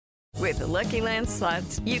With the Lucky Land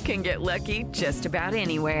Slots, you can get lucky just about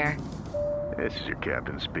anywhere. This is your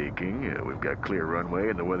captain speaking. We've got clear runway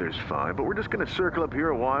and the weather's fine, but we're just going to circle up here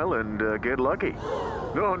a while and get lucky.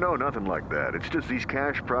 No, nothing like that. It's just these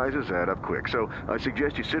cash prizes add up quick. So I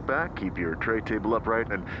suggest you sit back, keep your tray table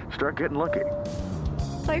upright, and start getting lucky.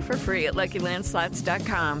 Play for free at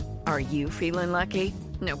LuckyLandSlots.com. Are you feeling lucky?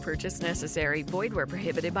 No purchase necessary. Void where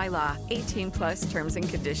prohibited by law. 18 plus terms and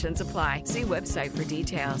conditions apply. See website for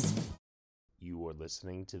details. You are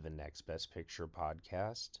listening to the Next Best Picture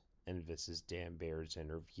podcast, and this is Dan Baer's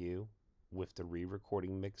interview with the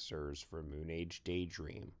re-recording mixers for Moonage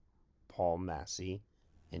Daydream, Paul Massey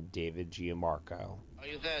and David Giammarco. Are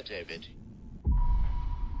you there, David?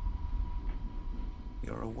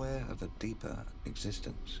 You're aware of a deeper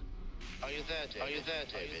existence. Are you there, David? Are you there,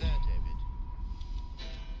 David?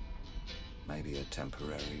 Maybe a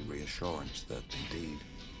temporary reassurance that indeed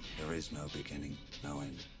there is no beginning, no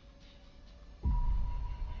end.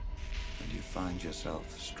 And you find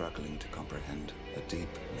yourself struggling to comprehend a deep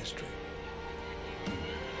mystery.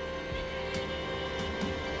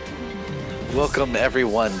 Welcome,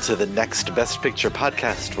 everyone, to the Next Best Picture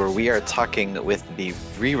podcast, where we are talking with the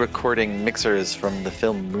re-recording mixers from the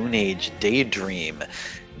film Moonage Daydream,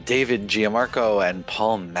 David Giammarco and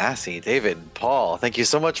Paul Massey. David, Paul, thank you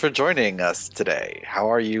so much for joining us today. How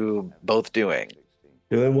are you both doing?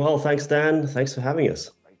 Doing well. Thanks, Dan. Thanks for having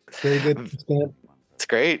us. Very good. It's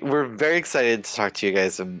great. We're very excited to talk to you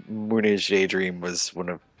guys. Moonage Daydream was one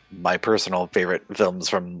of my personal favorite films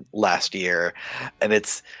from last year, and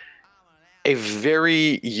it's a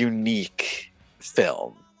very unique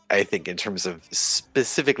film, I think,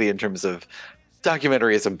 specifically in terms of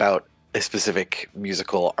documentary is about a specific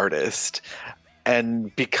musical artist.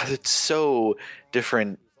 And because it's so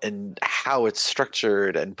different and how it's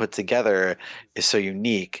structured and put together is so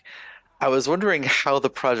unique, I was wondering how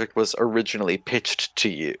the project was originally pitched to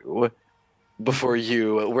you before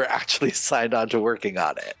you were actually signed on to working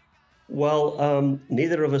on it. Well,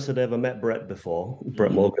 neither of us had ever met Brett before,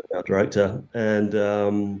 Brett Morgan, our director.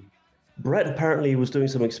 And Brett apparently was doing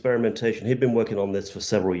some experimentation. He'd been working on this for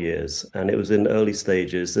several years, and it was in early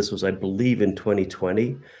stages. This was, I believe, in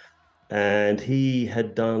 2020. And he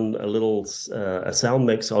had done a sound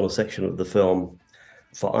mix on a section of the film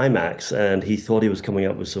for IMAX, and he thought he was coming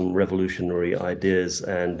up with some revolutionary ideas.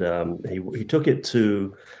 And he took it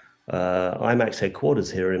to IMAX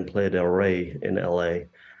headquarters here in Playa del Rey in LA,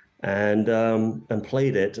 and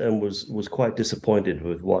played it, and was quite disappointed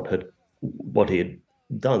with what he had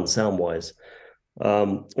done sound-wise.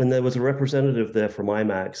 And there was a representative there from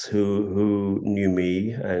IMAX who knew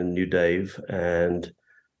me and knew Dave and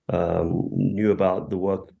knew about the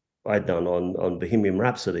work I'd done on Bohemian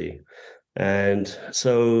Rhapsody. And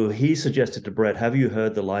so he suggested to Brett, have you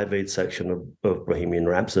heard the Live Aid section of Bohemian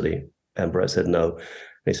Rhapsody? And Brett said no. And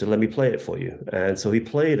he said, let me play it for you. And so he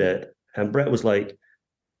played it, and Brett was like,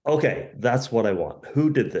 okay, that's what I want. Who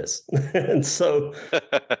did this? And so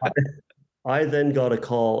I then got a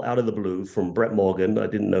call out of the blue from Brett Morgan. I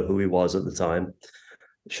didn't know who he was at the time,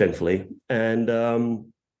 shamefully. And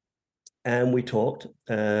we talked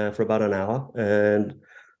for about an hour. And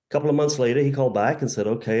a couple of months later, he called back and said,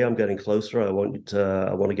 okay, I'm getting closer. I want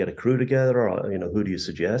to get a crew together. Or, who do you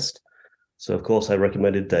suggest? So, of course, I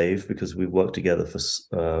recommended Dave because we worked together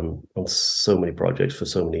on so many projects for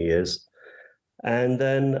so many years. And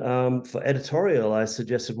then for editorial, I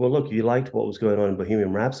suggested, well, look, you liked what was going on in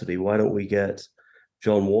Bohemian Rhapsody. Why don't we get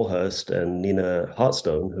John Warhurst and Nina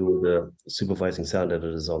Hartstone, who were the supervising sound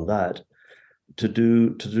editors on that, to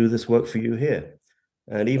do this work for you here?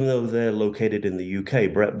 And even though they're located in the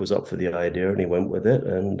UK, Brett was up for the idea and he went with it,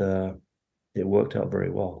 and it worked out very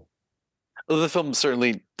well. Well, the film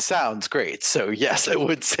certainly sounds great. So yes, I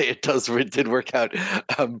would say it did work out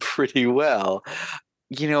pretty well.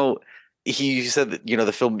 He said that,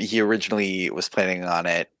 the film, he originally was planning on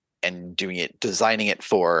it and designing it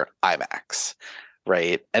for IMAX,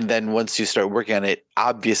 right? And then once you start working on it,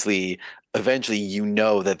 obviously, eventually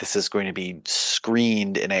that this is going to be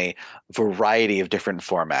screened in a variety of different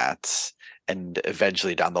formats and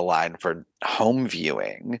eventually down the line for home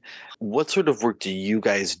viewing. What sort of work do you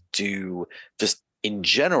guys do just in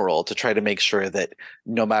general to try to make sure that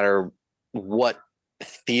no matter what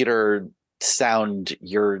theater sound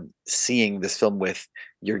you're seeing this film with,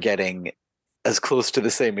 you're getting as close to the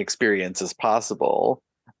same experience as possible,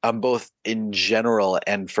 both in general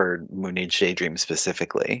and for Moonage Daydream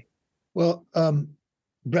specifically? Well,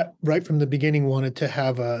 Brett, right from the beginning, wanted to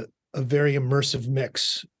have a very immersive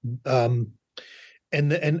mix, and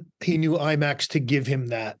he knew IMAX to give him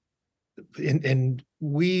that. And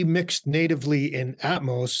we mixed natively in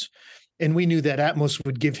Atmos, And we knew that Atmos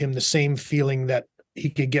would give him the same feeling that he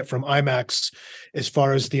could get from IMAX as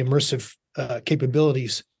far as the immersive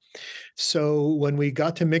capabilities. So when we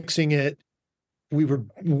got to mixing it, we were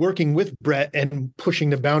working with Brett and pushing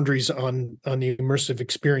the boundaries on the immersive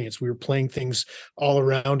experience. We were playing things all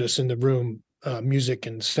around us in the room, music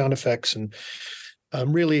and sound effects, and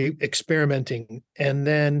really experimenting. And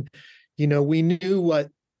then, we knew what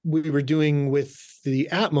we were doing with the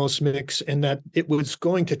Atmos mix, and that it was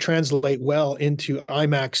going to translate well into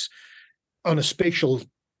IMAX on a spatial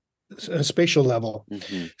level.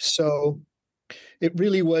 Mm-hmm. So it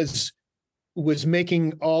really was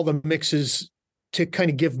making all the mixes to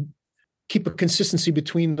kind of keep a consistency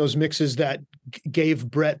between those mixes that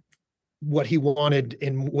gave Brett what he wanted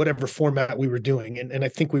in whatever format we were doing. And I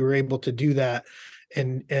think we were able to do that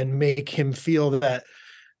and make him feel that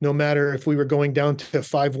no matter if we were going down to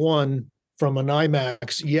 5.1 from an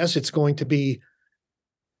IMAX, yes, it's going to be,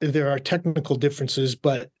 there are technical differences,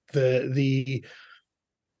 but the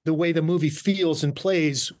way the movie feels and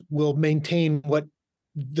plays will maintain what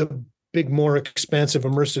the big, more expansive,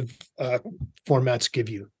 immersive formats give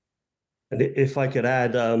you. And if I could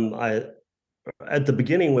add, at the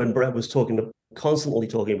beginning when Brett was constantly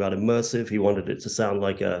talking about immersive, he wanted it to sound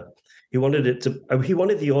like he wanted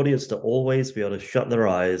the audience to always be able to shut their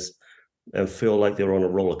eyes and feel like they're on a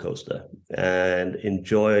roller coaster and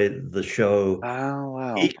enjoy the show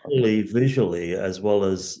equally visually as well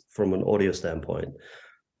as from an audio standpoint.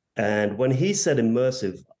 And when he said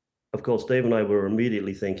immersive, of course, Dave and I were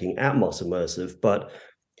immediately thinking Atmos immersive, but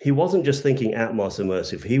he wasn't just thinking Atmos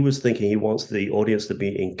immersive. He was thinking he wants the audience to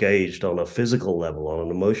be engaged on a physical level, on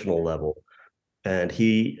an emotional level. And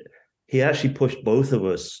he actually pushed both of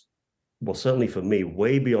us, well, certainly for me,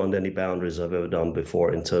 way beyond any boundaries I've ever done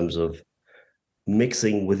before in terms of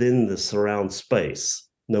mixing within the surround space,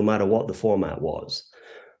 no matter what the format was.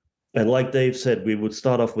 And like Dave said, we would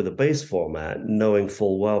start off with a base format, knowing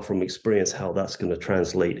full well from experience how that's going to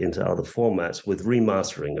translate into other formats with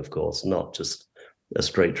remastering, of course, not just a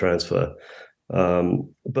straight transfer.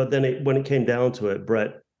 But then when it came down to it,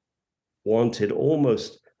 Brett wanted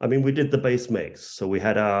we did the base mix. So we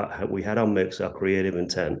had our mix, our creative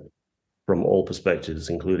intent from all perspectives,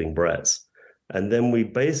 including Brett's. And then we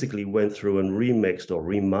basically went through and remixed or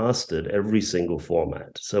remastered every single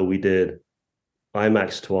format. So we did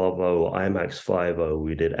IMAX 12.0, IMAX 5.0,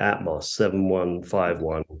 we did Atmos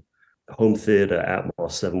 7.151, home theater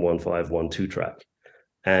Atmos 7.151 2-track.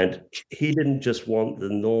 And he didn't just want the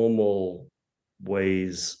normal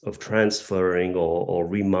ways of transferring or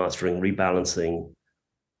remastering, rebalancing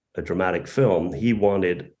a dramatic film. He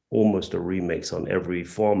wanted almost a remix on every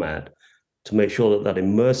format to make sure that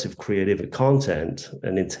immersive creative content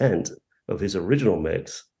and intent of his original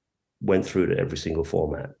mix went through to every single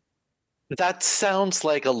format. That sounds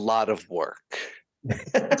like a lot of work.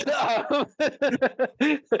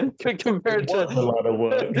 Compared to a lot of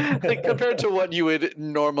work. compared to what you would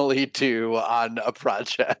normally do on a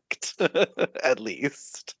project, at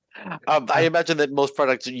least. I imagine that most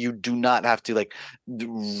products you do not have to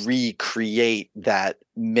recreate that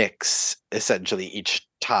mix essentially each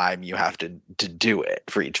time you have to do it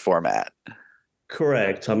for each format.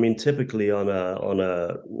 Correct. I mean, typically on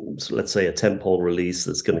a let's say a tentpole release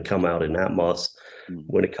that's going to come out in Atmos,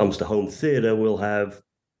 when it comes to home theater, we'll have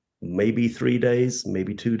maybe 3 days,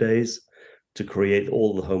 maybe 2 days to create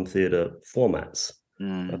all the home theater formats.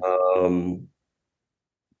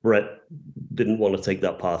 Brett didn't want to take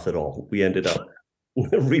that path at all. We ended up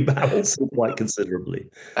rebalancing quite considerably.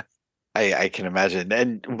 I can imagine.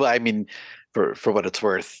 And well, I mean, for what it's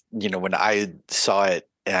worth, when I saw it,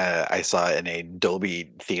 I saw it in a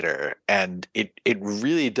Dolby theater, and it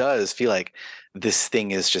really does feel like this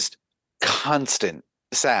thing is just constant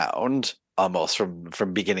sound almost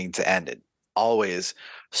from beginning to end. It always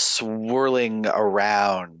swirling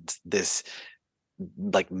around this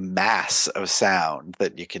mass of sound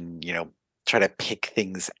that you can, try to pick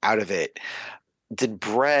things out of it. Did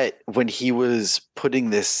Brett, when he was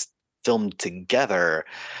putting this film together,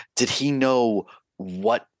 did he know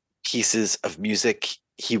what pieces of music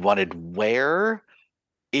he wanted where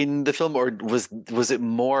in the film, or was it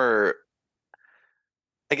more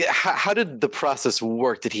how did the process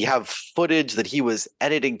work? Did he have footage that he was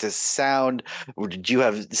editing to sound, or did you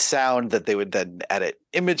have sound that they would then edit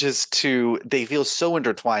images to? They feel so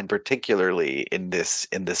intertwined, particularly in this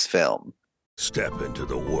film. Step into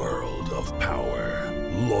the world of power,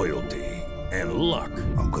 loyalty, and luck.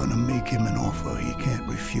 I'm gonna make him an offer he can't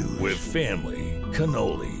refuse. With family,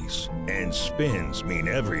 cannolis, and spins mean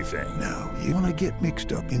everything. Now, you wanna get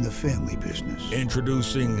mixed up in the family business.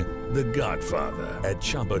 Introducing The Godfather at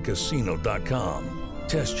ChumbaCasino.com.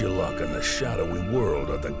 Test your luck in the shadowy world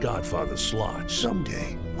of The Godfather slot.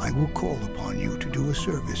 Someday, I will call upon you to do a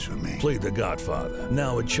service for me. Play The Godfather,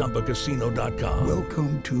 now at ChumbaCasino.com.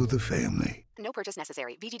 Welcome to the family. No purchase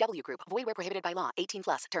necessary. VGW Group. Void where prohibited by law. 18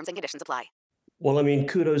 plus. Terms and conditions apply. Well, I mean,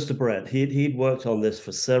 kudos to Brett. He'd worked on this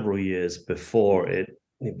for several years before he'd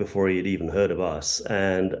even heard of us,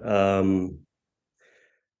 and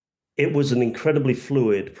it was an incredibly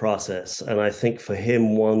fluid process. And I think for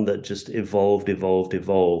him, one that just evolved,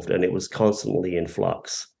 and it was constantly in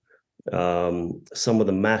flux. Some of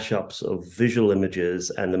the mashups of visual images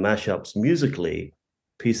and the mashups musically,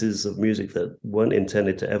 pieces of music that weren't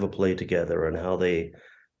intended to ever play together, and how they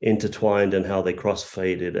intertwined and how they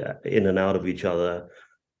cross-faded in and out of each other.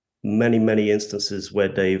 Many instances where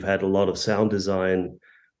Dave had a lot of sound design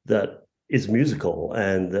that is musical,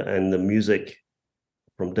 and the music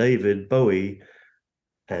from David Bowie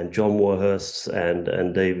and John Warhurst's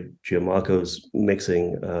and Dave Giammarco's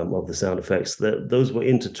mixing of the sound effects, those were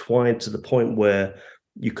intertwined to the point where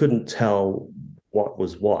you couldn't tell what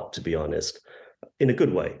was what, to be honest, in a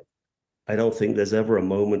good way. I don't think there's ever a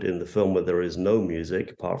moment in the film where there is no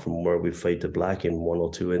music, apart from where we fade to black in one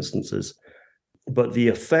or two instances. But the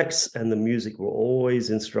effects and the music were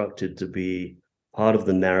always instructed to be part of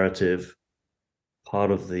the narrative,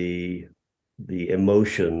 part of the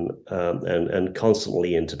emotion, and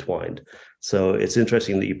constantly intertwined. So it's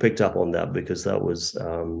interesting that you picked up on that, because that was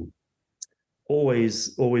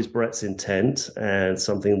always Brett's intent, and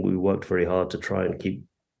something we worked very hard to try and keep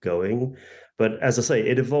going. But as I say,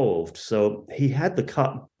 it evolved. So he had the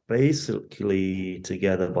cut basically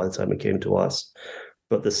together by the time it came to us.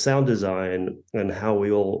 But the sound design and how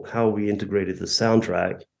we integrated the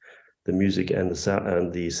soundtrack, the music and the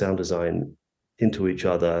sound design into each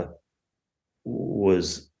other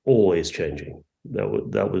was always changing.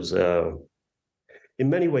 That was in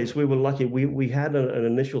many ways, we were lucky. We had an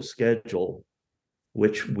initial schedule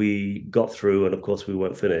which we got through, and of course we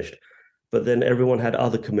weren't finished. But then everyone had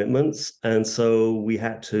other commitments, and so we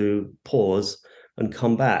had to pause and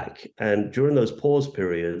come back. And during those pause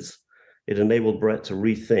periods, it enabled Brett to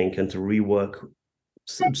rethink and to rework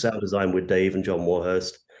some sound design with Dave and John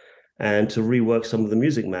Warhurst, and to rework some of the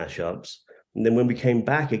music mashups. And then when we came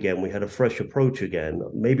back again, we had a fresh approach again,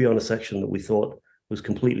 maybe on a section that we thought was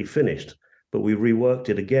completely finished, but we reworked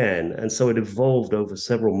it again. And so it evolved over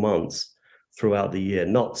several months throughout the year,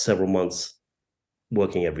 not several months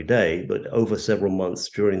working every day, but over several months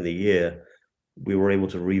during the year, we were able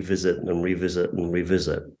to revisit.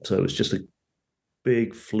 So it was just a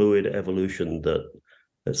big fluid evolution that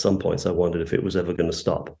at some points I wondered if it was ever going to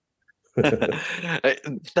stop.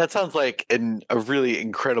 That sounds like a really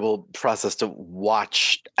incredible process to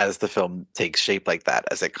watch as the film takes shape like that,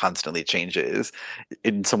 as it constantly changes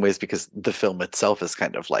in some ways, because the film itself is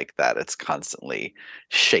kind of like that. It's constantly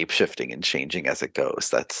shape shifting and changing as it goes.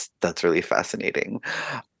 That's really fascinating.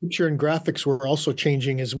 Picture and graphics were also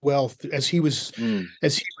changing as well as he was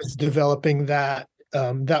developing that.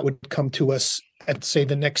 That would come to us at, say,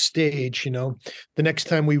 the next stage. The next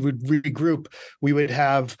time we would regroup, we would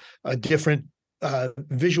have a different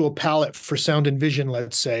visual palette for sound and vision,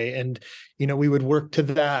 let's say, and we would work to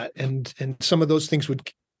that, and some of those things would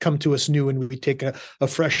come to us new, and we would take a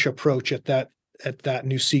fresh approach at that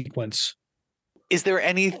new sequence. Is there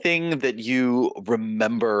anything that you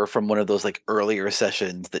remember from one of those like earlier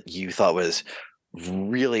sessions that you thought was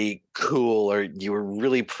really cool, or you were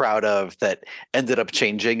really proud of, that ended up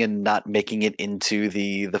changing and not making it into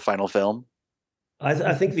the final film?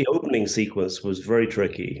 I think the opening sequence was very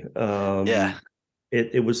tricky. Yeah,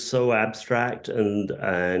 it was so abstract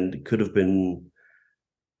and could have been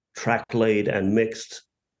track laid and mixed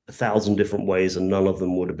 1,000 different ways, and none of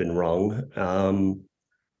them would have been wrong.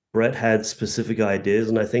 Brett had specific ideas,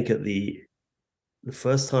 and I think at the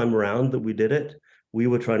first time around that we did it, we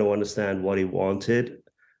were trying to understand what he wanted,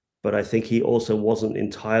 but I think he also wasn't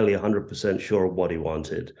entirely 100% sure of what he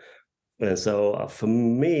wanted. And so for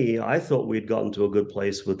me, I thought we'd gotten to a good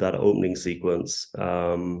place with that opening sequence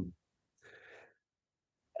the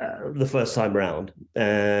first time around.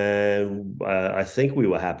 And I think we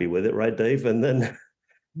were happy with it, right, Dave? And then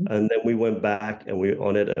we went back and we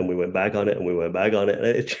on it, and we went back on it, and we went back on it.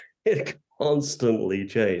 And it constantly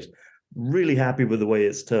changed. Really happy with the way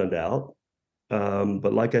it's turned out.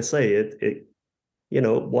 But like I say,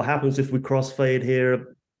 what happens if we crossfade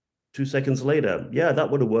here 2 seconds later? Yeah, that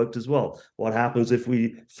would have worked as well. What happens if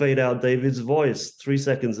we fade out David's voice 3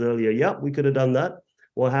 seconds earlier? Yeah, we could have done that.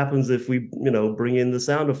 What happens if we, bring in the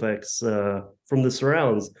sound effects from the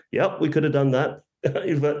surrounds? Yep, we could have done that.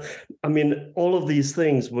 But I mean, all of these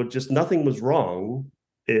things were just, nothing was wrong.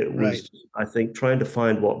 It was, right, I think, trying to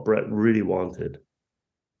find what Brett really wanted.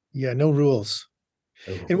 Yeah, no rules.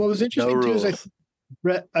 And what was interesting too is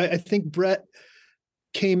I think Brett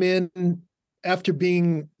came in after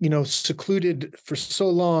being, secluded for so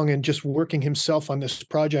long and just working himself on this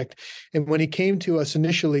project. And when he came to us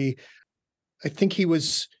initially, I think he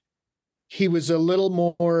was a little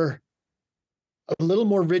more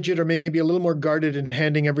rigid, or maybe a little more guarded in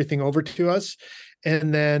handing everything over to us.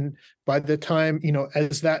 And then by the time,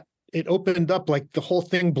 as that it opened up, like the whole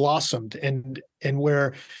thing blossomed, and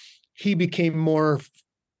where he became more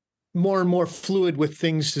and more fluid with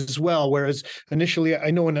things as well. Whereas initially,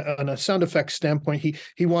 I know on a sound effects standpoint,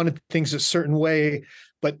 he wanted things a certain way,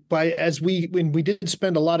 but when we did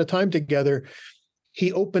spend a lot of time together,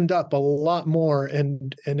 he opened up a lot more,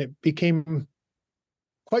 and it became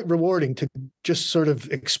quite rewarding to just sort of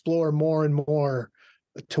explore more and more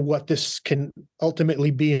to what this can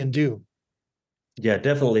ultimately be and do. Yeah,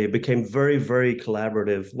 definitely. It became very, very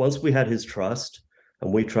collaborative. Once we had his trust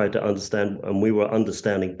and we tried to understand, and we were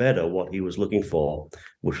understanding better what he was looking for,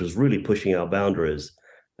 which was really pushing our boundaries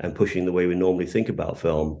and pushing the way we normally think about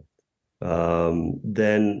film,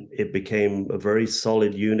 then it became a very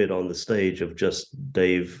solid unit on the stage of just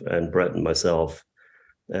Dave and Brett and myself.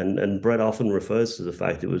 And Brett often refers to the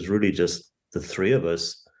fact it was really just the three of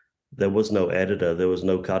us. There was no editor, there was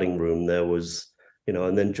no cutting room, there was,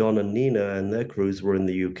 and then John and Nina and their crews were in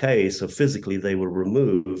the UK, so physically they were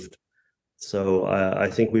removed. So I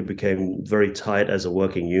think we became very tight as a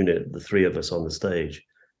working unit, the three of us on the stage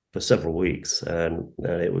for several weeks, and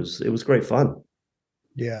it was great fun.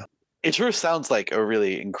 Yeah. It sure sounds like a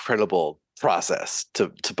really incredible process to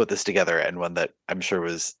put this together, and one that I'm sure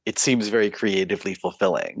it seems very creatively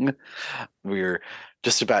fulfilling. We're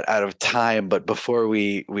just about out of time, but before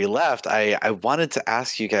we left, I wanted to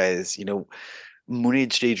ask you guys,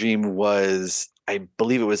 Moonage Daydream was, I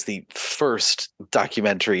believe it was the first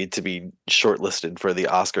documentary to be shortlisted for the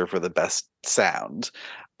Oscar for the Best Sound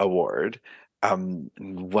Award.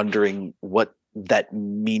 Wondering what that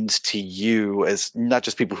means to you, as not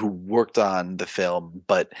just people who worked on the film,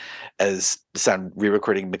 but as sound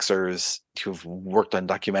re-recording mixers who've worked on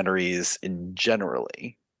documentaries in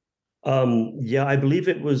generally. Yeah, I believe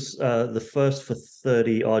it was the first for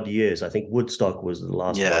 30 odd years. I think Woodstock was the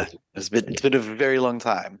last one. It's been a very long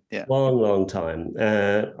time. Yeah. Long time.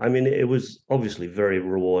 I mean, it was obviously very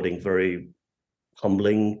rewarding, very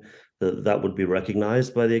humbling that would be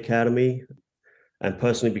recognized by the Academy. And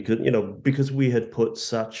personally, because we'd been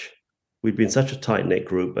such a tight-knit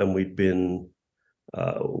group, and we'd been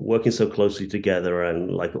working so closely together,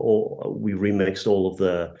 and we remixed all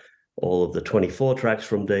of the 24 tracks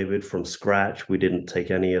from David from scratch. We didn't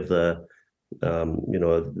take any of the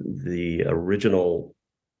original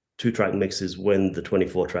 2-track mixes when the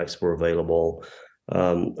 24 tracks were available.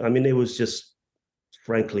 I mean, it was just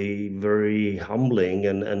frankly very humbling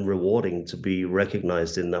and rewarding to be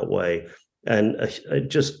recognized in that way. And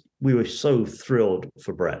we were so thrilled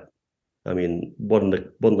for Brett. I mean, what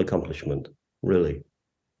an accomplishment, really.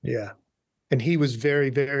 Yeah. And he was very,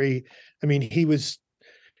 very,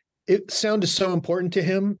 sound is so important to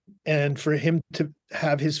him. And for him to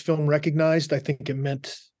have his film recognized, I think it meant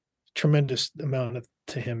a tremendous amount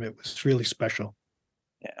to him. It was really special.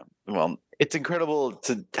 Yeah. Well, it's incredible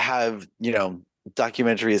to have,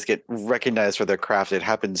 documentaries get recognized for their craft. It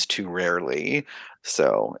happens too rarely.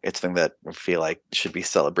 So it's something that I feel like should be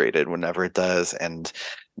celebrated whenever it does. And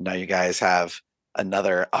now you guys have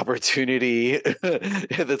another opportunity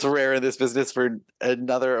that's rare in this business for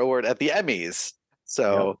another award at the Emmys.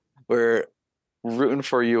 So we're rooting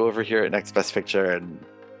for you over here at Next Best Picture, and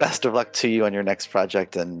best of luck to you on your next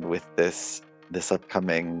project and with this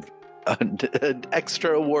upcoming an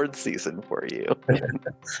extra award season for you.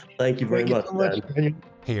 Thank you very much.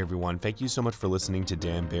 Hey everyone, thank you so much for listening to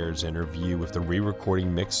Dan Baer's interview with the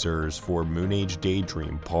re-recording mixers for Moonage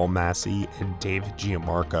Daydream, Paul Massey and David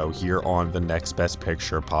Giammarco here on the Next Best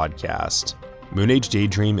Picture podcast. Moonage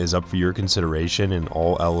Daydream is up for your consideration in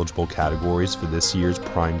all eligible categories for this year's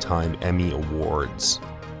Primetime Emmy Awards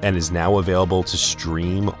and is now available to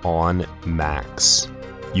stream on Max.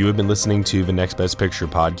 You have been listening to the Next Best Picture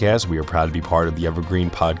podcast. We are proud to be part of the Evergreen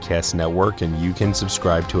Podcast Network, and you can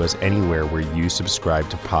subscribe to us anywhere where you subscribe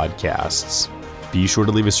to podcasts. Be sure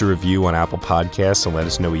to leave us a review on Apple Podcasts and let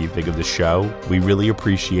us know what you think of the show. We really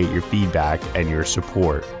appreciate your feedback and your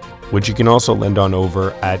support, which you can also lend on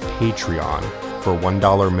over at Patreon. For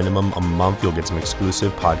 $1 minimum a month, you'll get some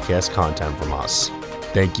exclusive podcast content from us.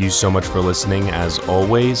 Thank you so much for listening, as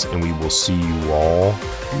always, and we will see you all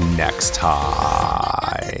next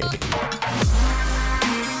time.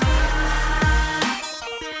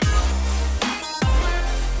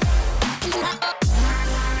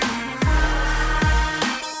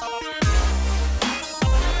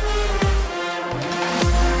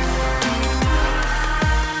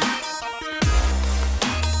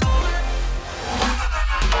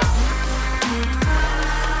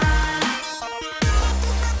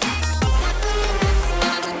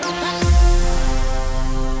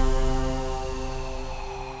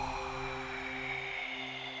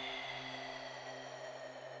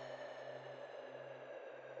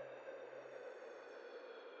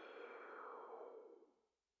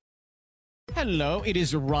 Hello, it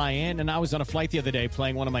is Ryan, and I was on a flight the other day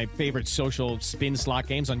playing one of my favorite social spin slot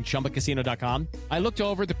games on ChumbaCasino.com. I looked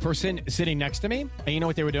over at the person sitting next to me, and you know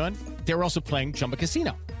what they were doing? They were also playing Chumba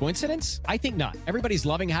Casino. Coincidence? I think not. Everybody's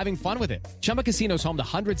loving having fun with it. Chumba Casino is home to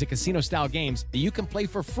hundreds of casino-style games that you can play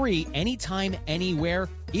for free anytime, anywhere,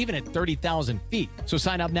 even at 30,000 feet. So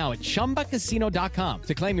sign up now at ChumbaCasino.com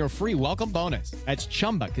to claim your free welcome bonus. That's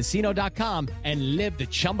ChumbaCasino.com and live the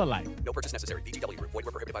Chumba life. No purchase necessary. VGW Group. Void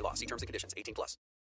where prohibited by law. See terms and conditions. 18+.